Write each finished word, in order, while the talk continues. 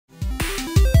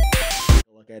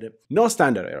at it. No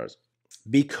standard errors.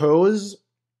 Because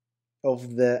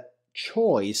of the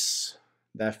choice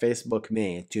that Facebook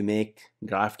made to make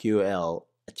GraphQL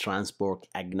transport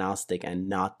agnostic and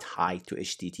not tied to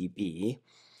HTTP,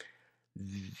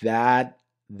 that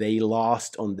they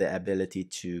lost on the ability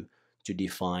to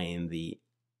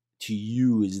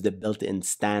use the built-in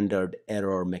standard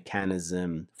error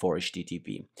mechanism for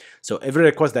HTTP. So every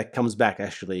request that comes back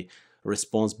actually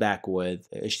responds back with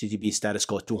HTTP status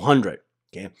code 200.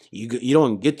 Okay, you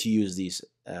don't get to use these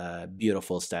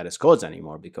beautiful status codes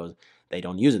anymore because they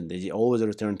don't use them. They always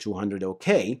return 200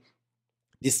 OK.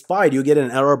 Despite you get an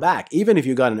error back. Even if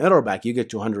you got an error back, you get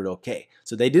 200 OK.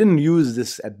 So they didn't use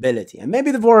this ability. And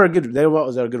maybe there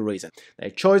was a good reason.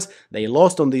 They chose, they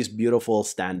lost on these beautiful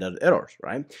standard errors,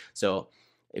 right? So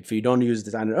if you don't use the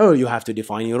standard error, you have to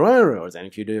define your errors. And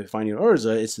if you define your errors,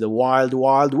 it's the wild,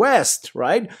 wild west,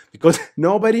 right? Because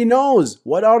nobody knows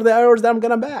what are the errors that I'm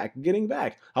getting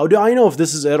back. How do I know if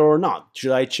this is error or not?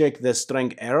 Should I check the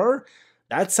string error?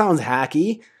 That sounds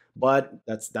hacky. But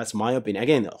that's my opinion.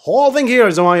 Again, the whole thing here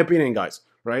is my opinion, guys,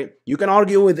 right? You can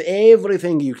argue with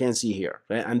everything you can see here,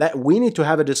 right? And that we need to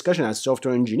have a discussion as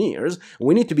software engineers.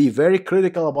 We need to be very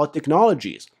critical about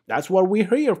technologies. That's what we're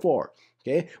here for,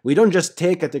 okay? We don't just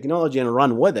take a technology and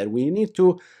run with it. We need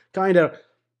to kind of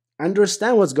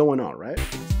understand what's going on, right?